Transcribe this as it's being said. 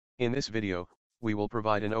In this video, we will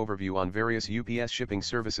provide an overview on various UPS shipping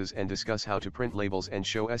services and discuss how to print labels and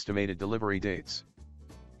show estimated delivery dates.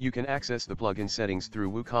 You can access the plugin settings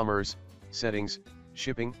through WooCommerce, Settings,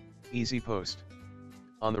 Shipping, EasyPost.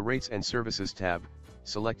 On the Rates and Services tab,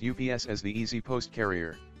 select UPS as the EasyPost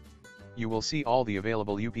carrier. You will see all the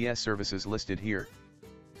available UPS services listed here.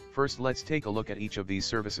 First, let's take a look at each of these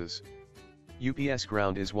services. UPS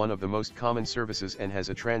Ground is one of the most common services and has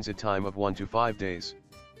a transit time of 1 to 5 days.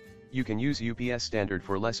 You can use UPS Standard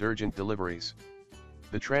for less urgent deliveries.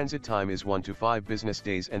 The transit time is 1 to 5 business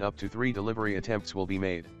days and up to 3 delivery attempts will be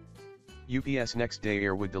made. UPS Next Day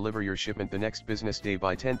Air would deliver your shipment the next business day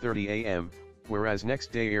by 10:30 a.m., whereas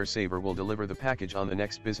Next Day Air Saver will deliver the package on the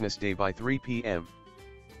next business day by 3 p.m.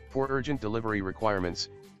 For urgent delivery requirements,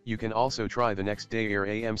 you can also try the Next Day Air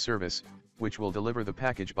AM service, which will deliver the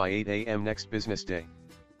package by 8 a.m. next business day.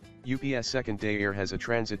 UPS Second Day Air has a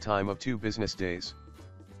transit time of 2 business days.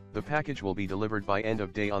 The package will be delivered by end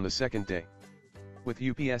of day on the second day. With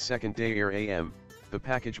UPS Second Day Air AM, the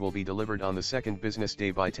package will be delivered on the second business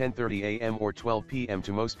day by 10:30 a.m. or 12 p.m.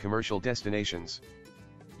 to most commercial destinations.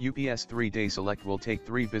 UPS 3-Day Select will take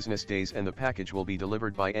 3 business days and the package will be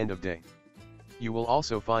delivered by end of day. You will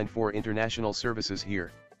also find 4 international services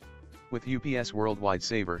here. With UPS Worldwide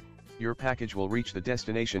Saver, your package will reach the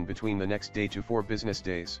destination between the next day to 4 business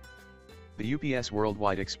days. The UPS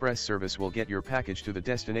Worldwide Express service will get your package to the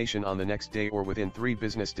destination on the next day or within 3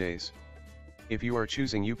 business days. If you are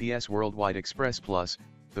choosing UPS Worldwide Express Plus,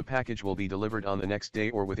 the package will be delivered on the next day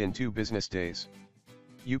or within 2 business days.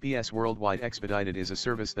 UPS Worldwide Expedited is a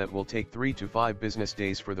service that will take 3 to 5 business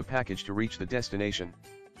days for the package to reach the destination.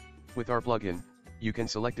 With our plugin, you can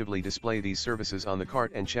selectively display these services on the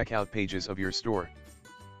cart and checkout pages of your store.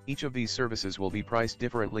 Each of these services will be priced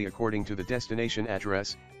differently according to the destination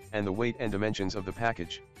address, and the weight and dimensions of the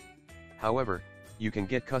package. However, you can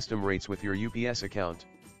get custom rates with your UPS account.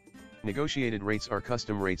 Negotiated rates are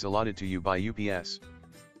custom rates allotted to you by UPS.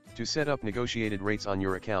 To set up negotiated rates on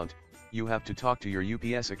your account, you have to talk to your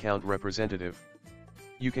UPS account representative.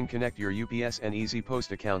 You can connect your UPS and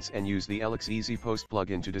EasyPost accounts and use the ELEX EasyPost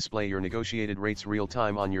plugin to display your negotiated rates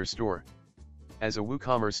real-time on your store. As a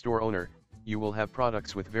WooCommerce store owner, you will have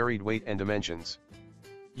products with varied weight and dimensions.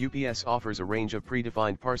 UPS offers a range of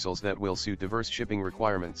predefined parcels that will suit diverse shipping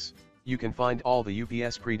requirements. You can find all the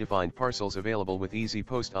UPS predefined parcels available with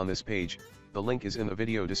EasyPost on this page. The link is in the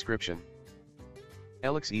video description.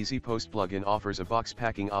 ELEX EasyPost plugin offers a box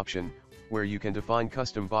packing option, where you can define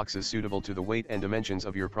custom boxes suitable to the weight and dimensions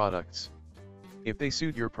of your products. If they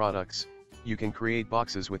suit your products, you can create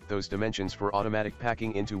boxes with those dimensions for automatic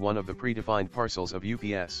packing into one of the predefined parcels of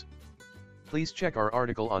UPS. Please check our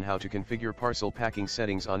article on how to configure parcel packing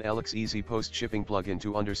settings on ELEX EasyPost shipping plugin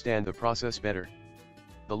to understand the process better.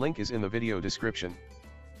 The link is in the video description.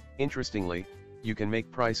 Interestingly, you can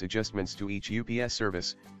make price adjustments to each UPS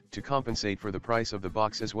service, to compensate for the price of the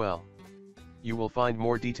box as well. You will find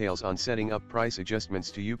more details on setting up price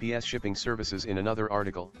adjustments to UPS shipping services in another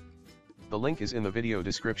article. The link is in the video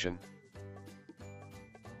description.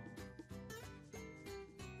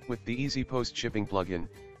 With the EasyPost shipping plugin,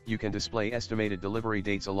 you can display estimated delivery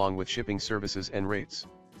dates along with shipping services and rates.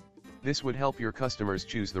 This would help your customers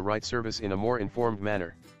choose the right service in a more informed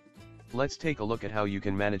manner. Let's take a look at how you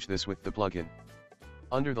can manage this with the plugin.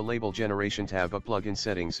 Under the Label Generation tab of Plugin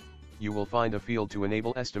Settings, you will find a field to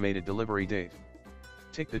enable estimated delivery date.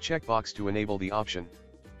 Tick the checkbox to enable the option.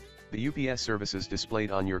 The UPS services displayed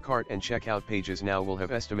on your cart and checkout pages now will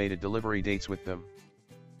have estimated delivery dates with them.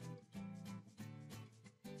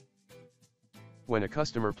 When a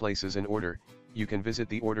customer places an order, you can visit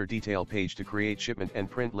the order detail page to create shipment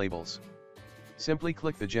and print labels. Simply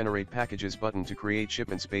click the Generate Packages button to create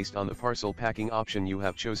shipments based on the parcel packing option you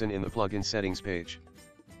have chosen in the plugin settings page.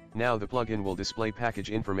 Now the plugin will display package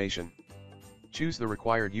information. Choose the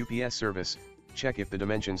required UPS service, check if the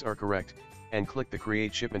dimensions are correct, and click the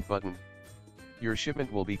Create Shipment button. Your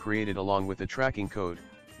shipment will be created along with a tracking code,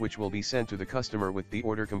 which will be sent to the customer with the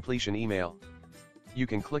order completion email. You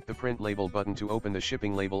can click the Print Label button to open the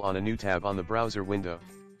shipping label on a new tab on the browser window.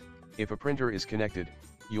 If a printer is connected,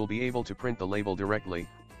 you'll be able to print the label directly,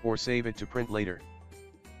 or save it to print later.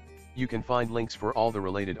 You can find links for all the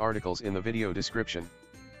related articles in the video description.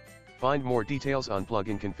 Find more details on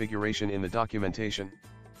plugin configuration in the documentation.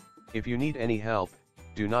 If you need any help,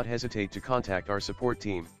 do not hesitate to contact our support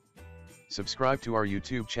team. Subscribe to our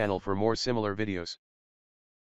YouTube channel for more similar videos.